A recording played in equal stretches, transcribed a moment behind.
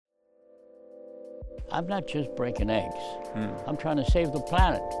I'm not just breaking eggs. I'm trying to save the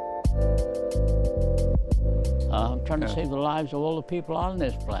planet. I'm trying to save the lives of all the people on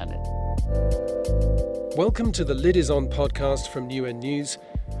this planet. Welcome to the Lid Is On podcast from UN News.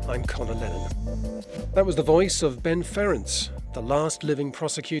 I'm Conor Lennon. That was the voice of Ben Ferencz, the last living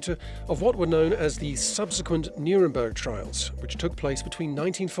prosecutor of what were known as the subsequent Nuremberg trials, which took place between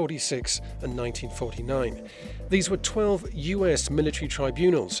 1946 and 1949. These were 12 US military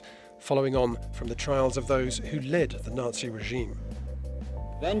tribunals, following on from the trials of those who led the Nazi regime.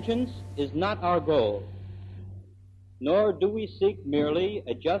 Vengeance is not our goal, nor do we seek merely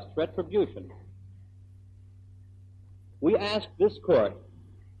a just retribution. We ask this court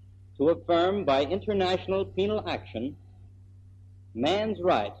to affirm by international penal action man's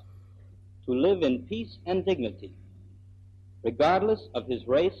right to live in peace and dignity, regardless of his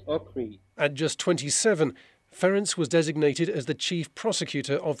race or creed. At just 27, Ferencz was designated as the chief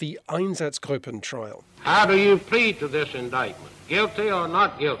prosecutor of the Einsatzgruppen trial. How do you plead to this indictment? Guilty or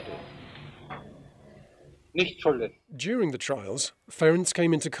not guilty? Nicht schuldig. During the trials, Ferencz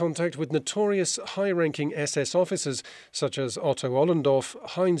came into contact with notorious high-ranking SS officers such as Otto Ollendorf,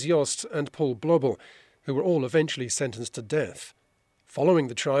 Heinz Jost and Paul Blobel, who were all eventually sentenced to death. Following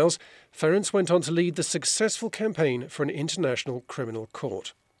the trials, Ferencz went on to lead the successful campaign for an international criminal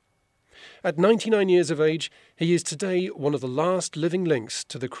court. At 99 years of age, he is today one of the last living links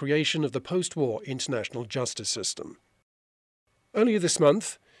to the creation of the post-war international justice system. Earlier this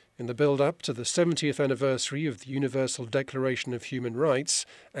month, in the build-up to the 70th anniversary of the Universal Declaration of Human Rights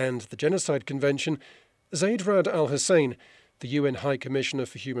and the Genocide Convention, Zeid Ra'ad Al Hussein, the UN High Commissioner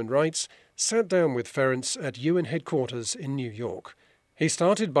for Human Rights, sat down with Ferencz at UN headquarters in New York. He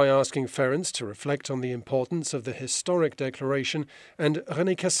started by asking Ferencz to reflect on the importance of the historic declaration, and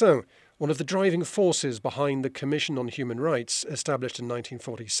René Cassin, one of the driving forces behind the Commission on Human Rights established in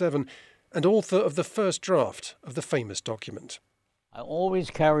 1947 and author of the first draft of the famous document. I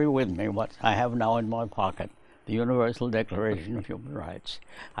always carry with me what I have now in my pocket, the Universal Declaration of Human Rights.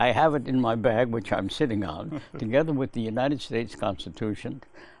 I have it in my bag, which I'm sitting on, together with the United States Constitution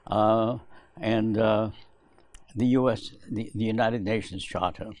and the United Nations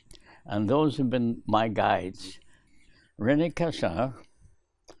Charter. And those have been my guides. René Cassin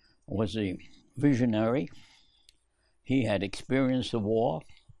was a visionary. He had experienced the war.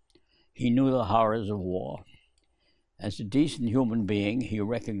 He knew the horrors of war. As a decent human being, he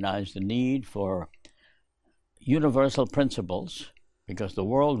recognized the need for universal principles, because the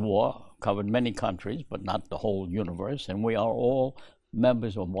World War covered many countries, but not the whole universe, and we are all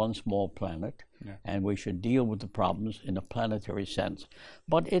members of one small planet, and we should deal with the problems in a planetary sense.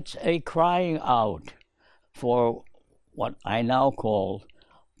 But it's a crying out for what I now call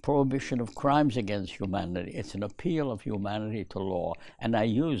prohibition of crimes against humanity. It's an appeal of humanity to law, and I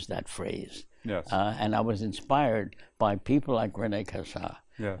use that phrase. Yes. And I was inspired by people like René Cassin,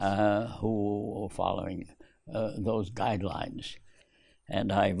 who were following those guidelines.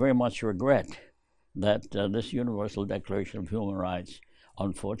 And I very much regret that this Universal Declaration of Human Rights,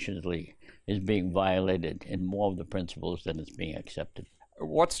 unfortunately, is being violated in more of the principles than it's being accepted.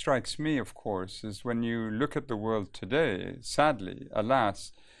 What strikes me, of course, is when you look at the world today, sadly,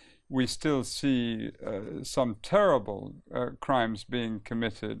 alas, we still see some terrible crimes being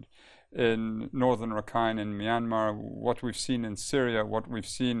committed in northern Rakhine, in Myanmar, what we've seen in Syria, what we've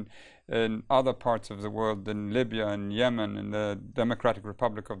seen in other parts of the world, in Libya and Yemen, in the Democratic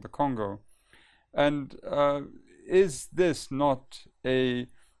Republic of the Congo. And is this not a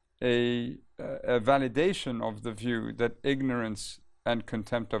validation of the view that ignorance and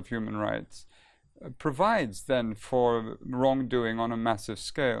contempt of human rights provides then for wrongdoing on a massive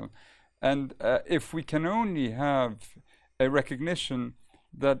scale? And if we can only have a recognition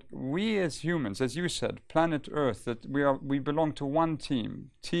that we as humans, as you said, planet Earth, that we belong to one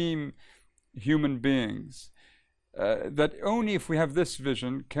team human beings, that only if we have this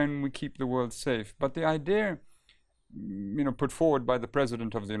vision can we keep the world safe. But the idea, put forward by the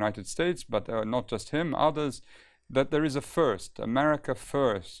President of the United States, but not just him, others, that there is a first, America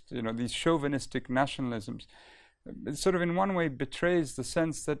first, these chauvinistic nationalisms, it sort of in one way betrays the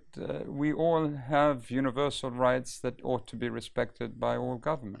sense that we all have universal rights that ought to be respected by all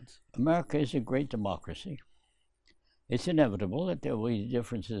governments. America is a great democracy. It's inevitable that there will be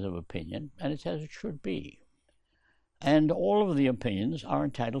differences of opinion, and it's as it should be. And all of the opinions are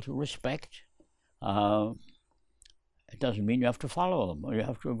entitled to respect. It doesn't mean you have to follow them or you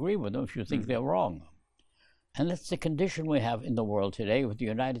have to agree with them if you think they're wrong. And that's the condition we have in the world today, with the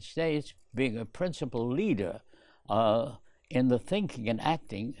United States being a principal leader in the thinking and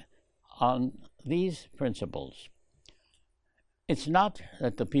acting on these principles. It's not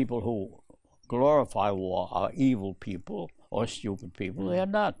that the people who glorify war are evil people or stupid people. They are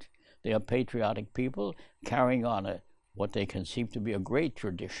not. They are patriotic people carrying on what they conceive to be a great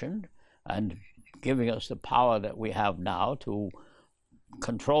tradition and giving us the power that we have now to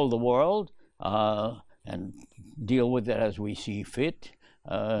control the world and deal with it as we see fit.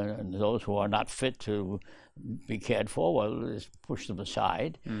 And those who are not fit to be cared for, well, just push them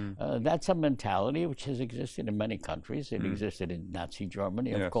aside. That's a mentality which has existed in many countries. It existed in Nazi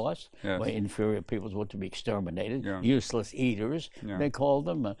Germany, of course, where inferior peoples were to be exterminated. Useless eaters, they called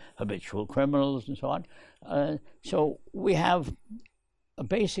them, habitual criminals and so on. So we have a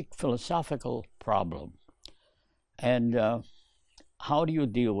basic philosophical problem. And how do you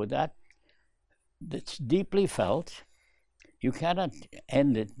deal with that? It's deeply felt. You cannot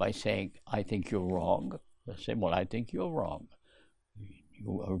end it by saying, I think you're wrong. You say, well, I think you're wrong.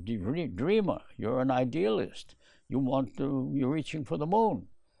 You are a dreamer. You're an idealist. You're reaching for the moon.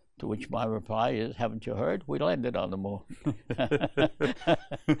 To which my reply is, haven't you heard? We landed on the moon.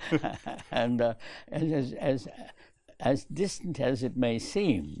 And as distant as it may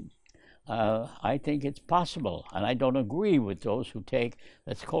seem, I think it's possible. And I don't agree with those who take,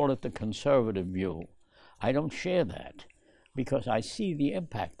 let's call it the conservative view. I don't share that, because I see the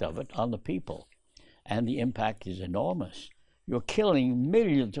impact of it on the people, and the impact is enormous. You're killing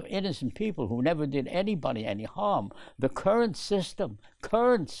millions of innocent people who never did anybody any harm. The current system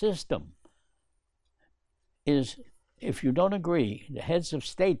is, if you don't agree, the heads of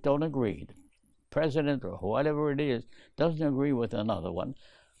state don't agree, the president or whatever it is doesn't agree with another one,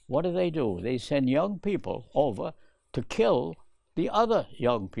 what do? They send young people over to kill the other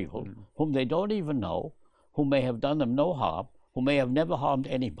young people whom they don't even know, who may have done them no harm, who may have never harmed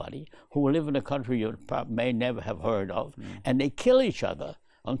anybody, who live in a country you may never have heard of, and they kill each other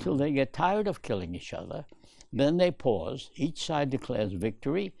until they get tired of killing each other. Then they pause, each side declares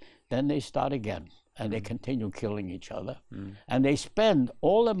victory, then they start again, and they continue killing each other. And they spend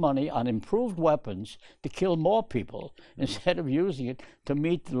all their money on improved weapons to kill more people, instead of using it to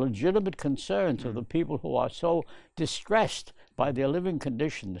meet the legitimate concerns of the people who are so distressed by their living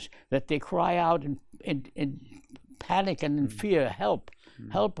conditions that they cry out in panic and in fear, help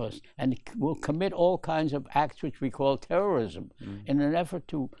us, and will commit all kinds of acts which we call terrorism in an effort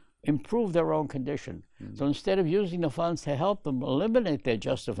to improve their own condition. So instead of using the funds to help them eliminate their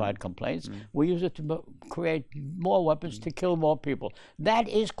justified complaints, we use it to create more weapons to kill more people. That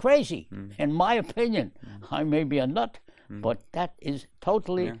is crazy, in my opinion. I may be a nut, but that is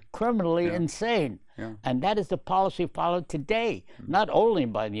totally criminally insane. And that is the policy followed today, not only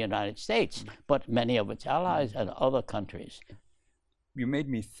by the United States, but many of its allies and other countries. You made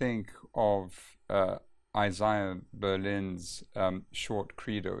me think of Isaiah Berlin's short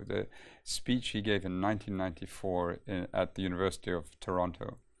credo, the speech he gave in 1994 at the University of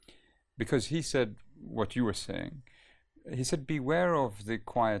Toronto, because he said what you were saying. He said, beware of the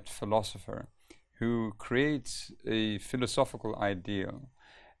quiet philosopher who creates a philosophical ideal,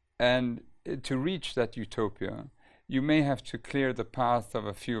 and to reach that utopia, you may have to clear the path of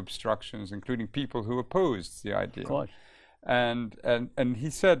a few obstructions, including people who opposed the ideal. Of course. And he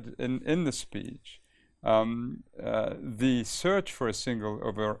said in the speech, the search for a single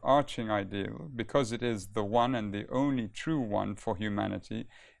overarching ideal, because it is the one and the only true one for humanity,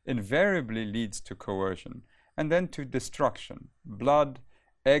 invariably leads to coercion and then to destruction. Blood,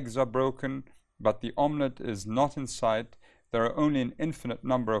 eggs are broken, but the omelette is not in sight. There are only an infinite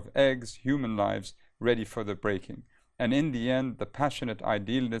number of eggs, human lives, ready for the breaking. And in the end, the passionate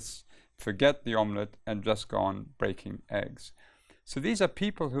idealists forget the omelette and just go on breaking eggs. So these are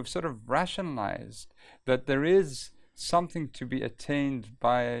people who've sort of rationalized that there is something to be attained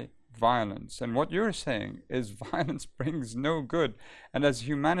by violence. And what you're saying is violence brings no good. And as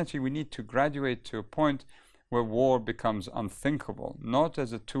humanity, we need to graduate to a point where war becomes unthinkable, not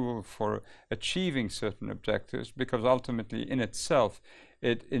as a tool for achieving certain objectives, because ultimately in itself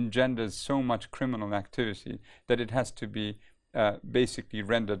it engenders so much criminal activity that it has to be basically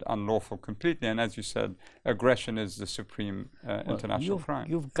rendered unlawful completely. And as you said, aggression is the supreme international crime.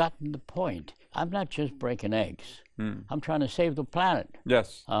 You've gotten the point. I'm not just breaking eggs. I'm trying to save the planet.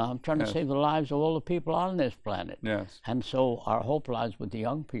 Yes. I'm trying to save the lives of all the people on this planet. Yes. And so our hope lies with the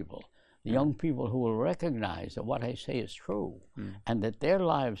young people. The young people who will recognize that what I say is true and that their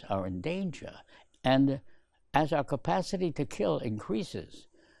lives are in danger. And as our capacity to kill increases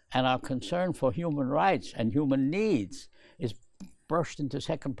and our concern for human rights and human needs is brushed into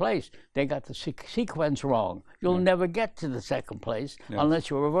second place. They got the sequence wrong. You'll never get to the second place unless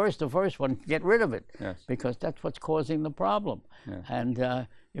you reverse the first one, get rid of it, because that's what's causing the problem. And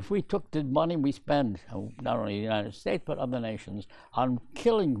if we took the money we spend, not only the United States but other nations, on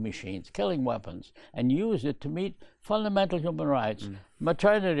killing machines, killing weapons, and use it to meet fundamental human rights,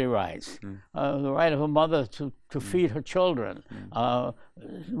 maternity rights, the right of a mother to feed her children, the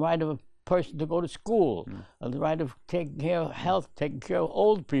right of a person to go to school, the right of taking care of health, taking care of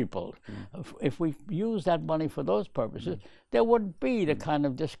old people. If we use that money for those purposes, there wouldn't be the kind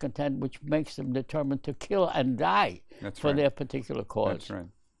of discontent which makes them determined to kill and die for their particular cause. That's right.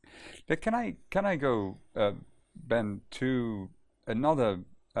 Now, can I go, Ben, to another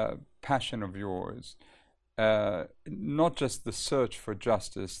passion of yours? Not just the search for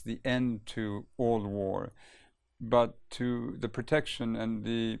justice, the end to all war, but to the protection and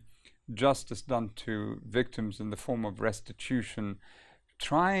the justice done to victims in the form of restitution,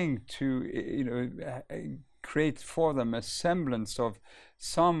 trying to create for them a semblance of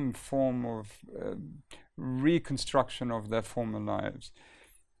some form of reconstruction of their former lives.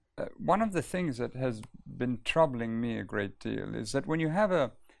 One of the things that has been troubling me a great deal is that when you have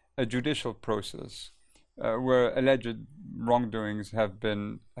a judicial process where alleged wrongdoings have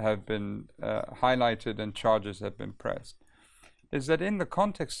been highlighted and charges have been pressed, is that in the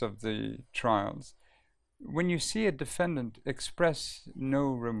context of the trials, when you see a defendant express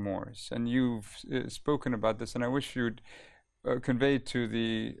no remorse, and you've spoken about this, and I wish you'd convey to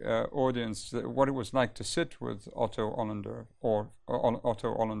the audience what it was like to sit with Otto Ollendorf.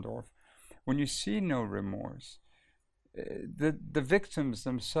 When you see no remorse, the victims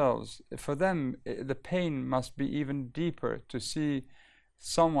themselves, for them, the pain must be even deeper to see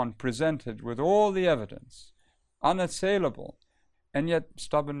someone presented with all the evidence, unassailable, and yet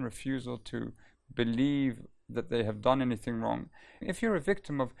stubborn refusal to believe that they have done anything wrong. If you're a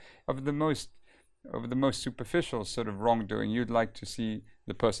victim of the most superficial sort of wrongdoing, you'd like to see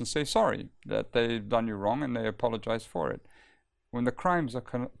the person say sorry, that they've done you wrong and they apologize for it. When the crimes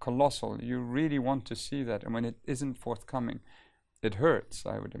are colossal, you really want to see that, and when it isn't forthcoming, it hurts,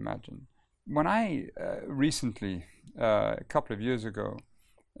 I would imagine. When I recently, a couple of years ago,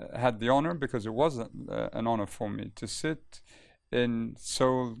 had the honor, because it was an honor for me, to sit in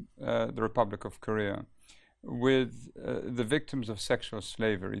Seoul, the Republic of Korea, with the victims of sexual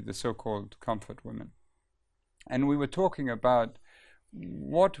slavery, the so-called comfort women. And we were talking about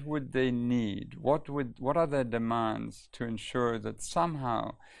what would they need, what are their demands to ensure that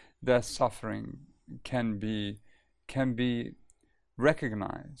somehow their suffering can be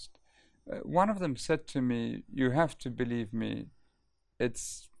recognized. One of them said to me, "You have to believe me,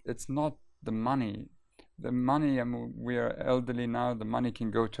 it's not the money. The money, we are elderly now, the money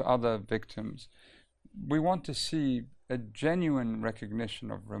can go to other victims. We want to see a genuine recognition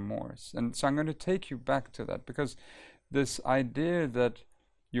of remorse." And so I'm going to take you back to that, because this idea that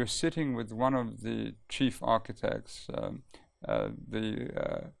you're sitting with one of the chief architects,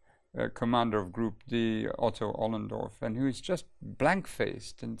 the commander of Group D, Otto Ollendorf, and who is just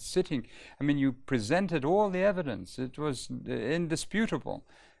blank-faced and sitting. I mean, you presented all the evidence. It was indisputable.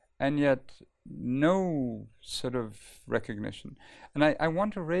 And yet no sort of recognition. And I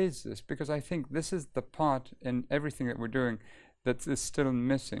want to raise this because I think this is the part in everything that we're doing that is still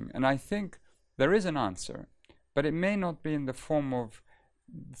missing. And I think there is an answer, but it may not be in the form of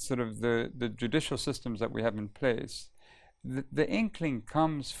sort of the judicial systems that we have in place. The inkling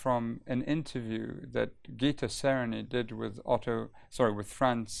comes from an interview that Gita Sereny did with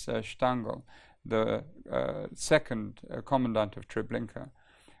Franz Stangl, the second commandant of Treblinka,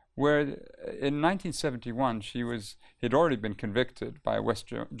 where in 1971 he'd already been convicted by a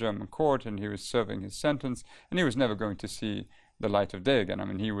West German court, and he was serving his sentence, and he was never going to see the light of day again. I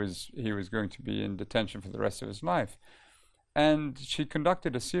mean, he was going to be in detention for the rest of his life. And she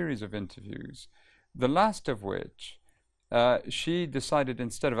conducted a series of interviews, the last of which she decided,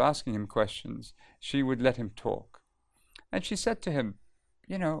 instead of asking him questions, she would let him talk. And she said to him,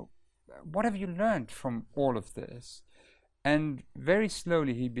 what have you learned from all of this? And very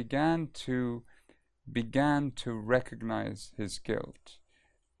slowly he began to recognize his guilt.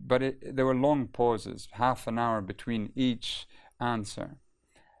 But there were long pauses, half an hour between each answer.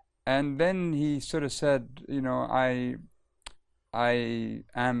 And then he sort of said, I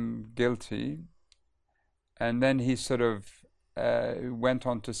am guilty. And then he sort of went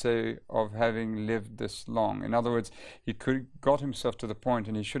on to say of having lived this long. In other words, he got himself to the point,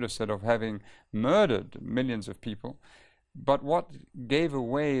 and he should have said, of having murdered millions of people. But what gave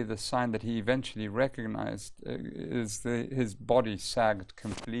away the sign that he eventually recognized is his body sagged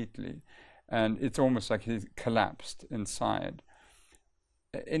completely, and it's almost like he collapsed inside.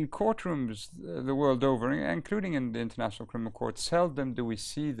 in courtrooms the world over, including in the International Criminal Court, seldom do we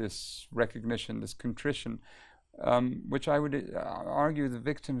see this recognition, this contrition, which I would argue the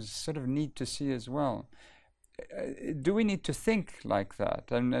victims sort of need to see as well. Do we need to think like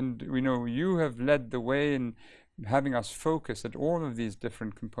that? And we know you have led the way in having us focus at all of these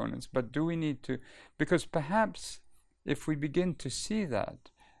different components, but do we need to, because perhaps if we begin to see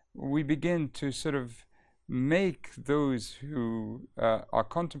that, we begin to sort of make those who are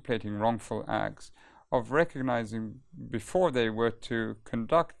contemplating wrongful acts of recognizing before they were to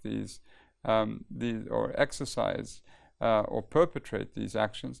conduct these or exercise or perpetrate these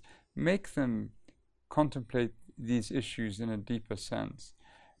actions, make them contemplate these issues in a deeper sense.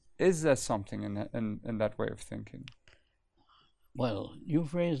 Is there something in that way of thinking? Well,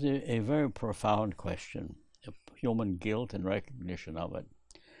 you've raised a very profound question of human guilt and recognition of it.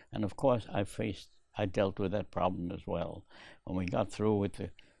 And of course, I dealt with that problem as well. When we got through with the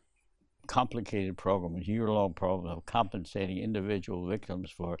complicated program, a year-long program of compensating individual victims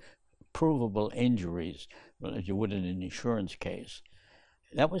for provable injuries, as you would in an insurance case,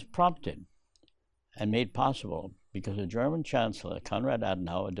 that was prompted and made possible because the German Chancellor, Konrad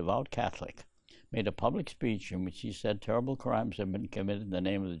Adenauer, a devout Catholic, made a public speech in which he said terrible crimes have been committed in the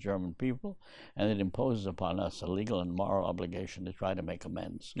name of the German people, and it imposes upon us a legal and moral obligation to try to make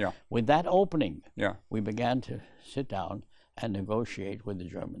amends. Yeah. With that opening, yeah. we began to sit down and negotiate with the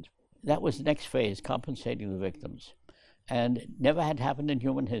Germans. That was the next phase, compensating the victims. And it never had happened in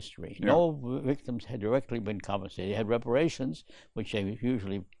human history. Yeah. No victims had directly been compensated. They had reparations, which they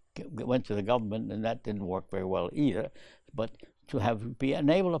usually went to the government, and that didn't work very well either. But to be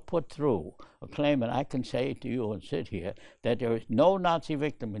unable to put through a claim, and I can say to you and sit here, that there is no Nazi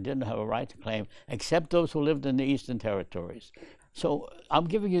victim who didn't have a right to claim, except those who lived in the Eastern Territories. So I'm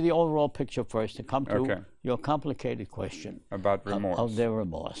giving you the overall picture first to come to your complicated question. About remorse. Of their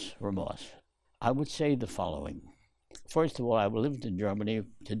remorse. I would say the following. First of all, I lived in Germany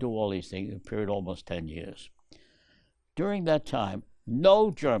to do all these things, a period of almost 10 years. During that time, no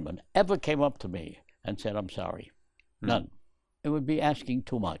German ever came up to me and said, I'm sorry. None. It would be asking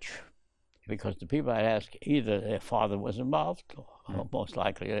too much, because the people I'd ask, either their father was involved, or most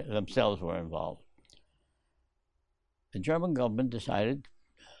likely themselves were involved. The German government decided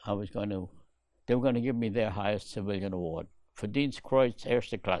they were going to give me their highest civilian award, Verdienstkreuz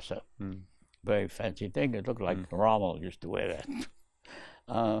Erste Klasse. Very fancy thing. It looked like Rommel used to wear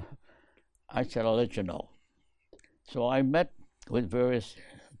that. I said, I'll let you know. So I met with various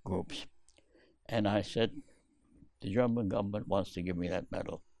groups, and I said, the German government wants to give me that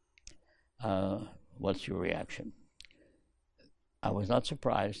medal. What's your reaction? I was not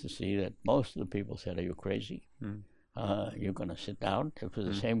surprised to see that most of the people said, are you crazy? You're going to sit down? It was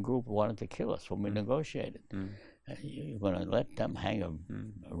the same group who wanted to kill us when we negotiated. You're going to let them hang a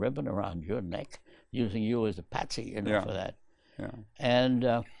ribbon around your neck, using you as a patsy for that. Yeah. And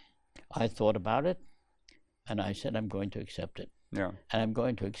I thought about it, and I said, I'm going to accept it. Yeah. And I'm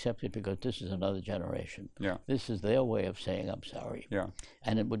going to accept it because this is another generation. Yeah. This is their way of saying I'm sorry. Yeah.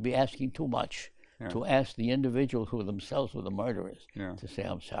 And it would be asking too much to ask the individuals who themselves were the murderers to say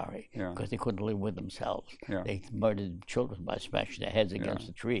I'm sorry, because they couldn't live with themselves. Yeah. They murdered children by smashing their heads against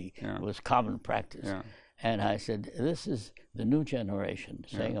a tree. Yeah. It was common practice. Yeah. And I said, this is the new generation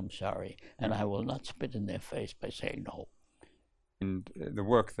saying I'm sorry, and I will not spit in their face by saying no. And the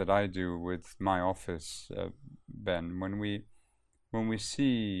work that I do with my office, Ben, when we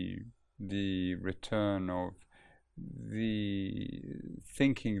see the return of the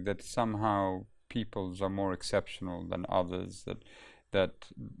thinking that somehow peoples are more exceptional than others, that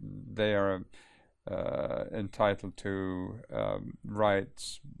they are entitled to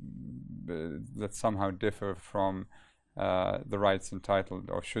rights that somehow differ from the rights entitled,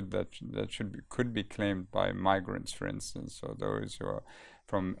 or could be claimed by migrants, for instance, or those who are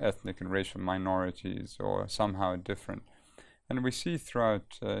from ethnic and racial minorities, or somehow different. And we see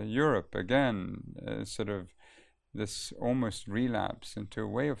throughout Europe, again, sort of this almost relapse into a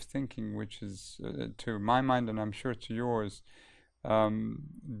way of thinking which is, to my mind, and I'm sure to yours,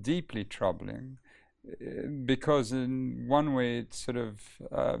 deeply troubling, because in one way it sort of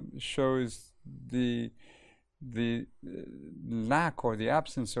shows the lack or the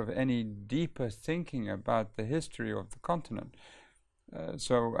absence of any deeper thinking about the history of the continent.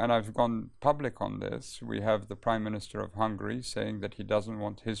 And I've gone public on this. We have the Prime Minister of Hungary saying that he doesn't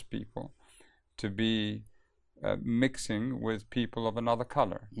want his people to be mixing with people of another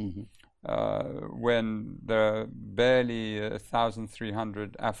color. When there are barely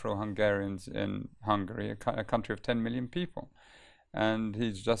 1,300 Afro-Hungarians in Hungary, a country of 10 million people. And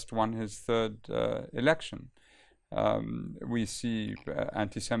he's just won his third election. We see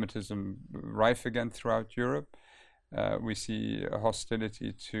anti-Semitism rife again throughout Europe. We see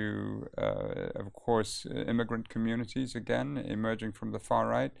hostility to, of course, immigrant communities again emerging from the far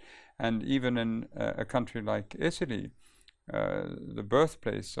right. And even in a country like Italy, the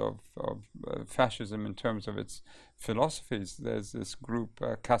birthplace of fascism in terms of its philosophies, there's this group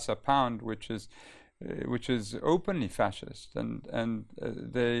Casa Pound, which is openly fascist, and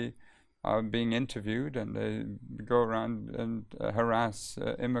they are being interviewed and they go around and harass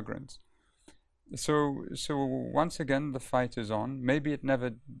immigrants. So once again, the fight is on. Maybe it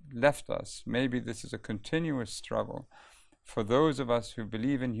never left us. Maybe this is a continuous struggle for those of us who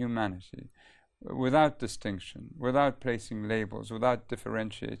believe in humanity, without distinction, without placing labels, without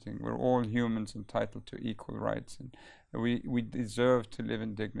differentiating. We're all humans entitled to equal rights, and we deserve to live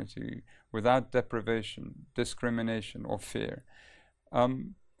in dignity without deprivation, discrimination, or fear.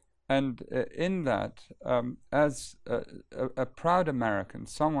 And in that, as a proud American,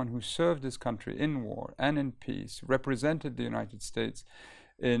 someone who served his country in war and in peace, represented the United States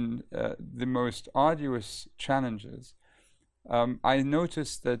in the most arduous challenges, I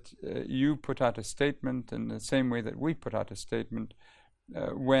noticed that you put out a statement in the same way that we put out a statement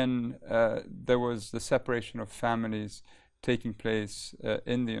when there was the separation of families taking place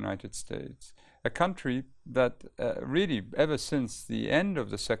in the United States. A country that really, ever since the end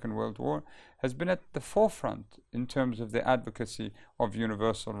of the Second World War, has been at the forefront in terms of the advocacy of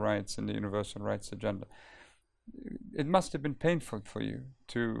universal rights and the universal rights agenda. It must have been painful for you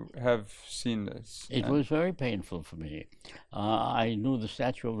to have seen this. It was very painful for me. I knew the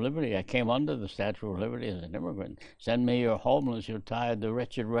Statue of Liberty. I came under the Statue of Liberty as an immigrant. Send me your homeless, your tired, the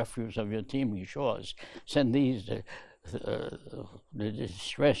wretched refuse of your teeming shores. Send these the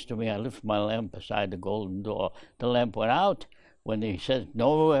distress to me. I lifted my lamp beside the golden door. The lamp went out when he said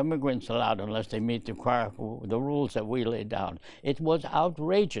no immigrants allowed unless they meet the rules that we laid down. It was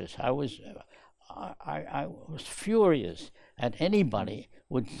outrageous. I was furious at anybody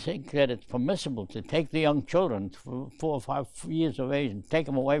would think that it's permissible to take the young children, 4 or 5 years of age, and take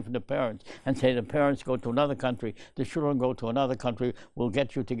them away from the parents and say the parents go to another country, the children go to another country, we'll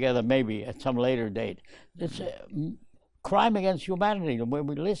get you together maybe at some later date. It's a crime against humanity. When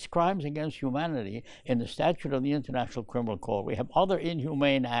we list crimes against humanity in the statute of the International Criminal Court, we have other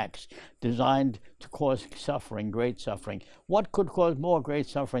inhumane acts designed to cause suffering, great suffering. What could cause more great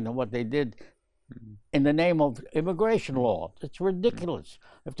suffering than what they did in the name of immigration law? It's ridiculous.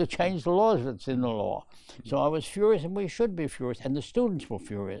 We have to change the laws that's in the law. So I was furious, and we should be furious, and the students were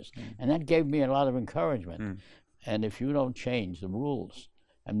furious. And that gave me a lot of encouragement. And if you don't change the rules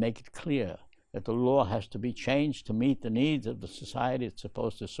and make it clear that the law has to be changed to meet the needs of the society it's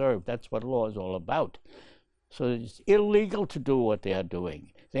supposed to serve, that's what law is all about. So it's illegal to do what they are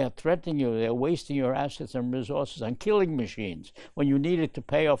doing. They are threatening you. They are wasting your assets and resources on killing machines when you needed to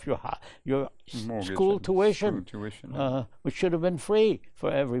pay off your school tuition, which should have been free for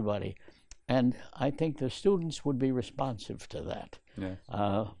everybody. And I think the students would be responsive to that. Yes.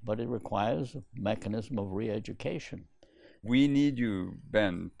 But it requires a mechanism of re-education. We need you,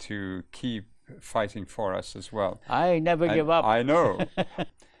 Ben, to keep fighting for us as well. I never give up. I know.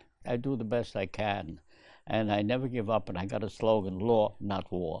 I do the best I can. And I never give up, and I got a slogan, law, not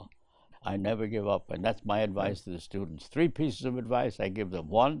war. I never give up, and that's my advice to the students. 3 pieces of advice I give them.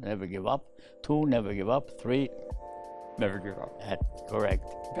 1, never give up. 2, never give up. 3, never give up. That's correct.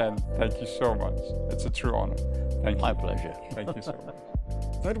 Ben, thank you so much. It's a true honor. Thank you. My pleasure. Thank you so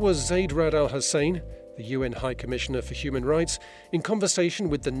much. That was Zaid Rad Al Hussein, the UN High Commissioner for Human Rights, in conversation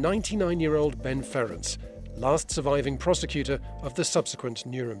with the 99-year-old Ben Ferencz, last surviving prosecutor of the subsequent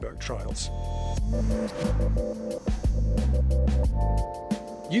Nuremberg trials.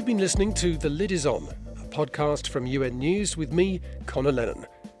 You've been listening to The Lid Is On, a podcast from UN News with me, Connor Lennon.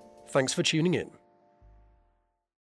 Thanks for tuning in.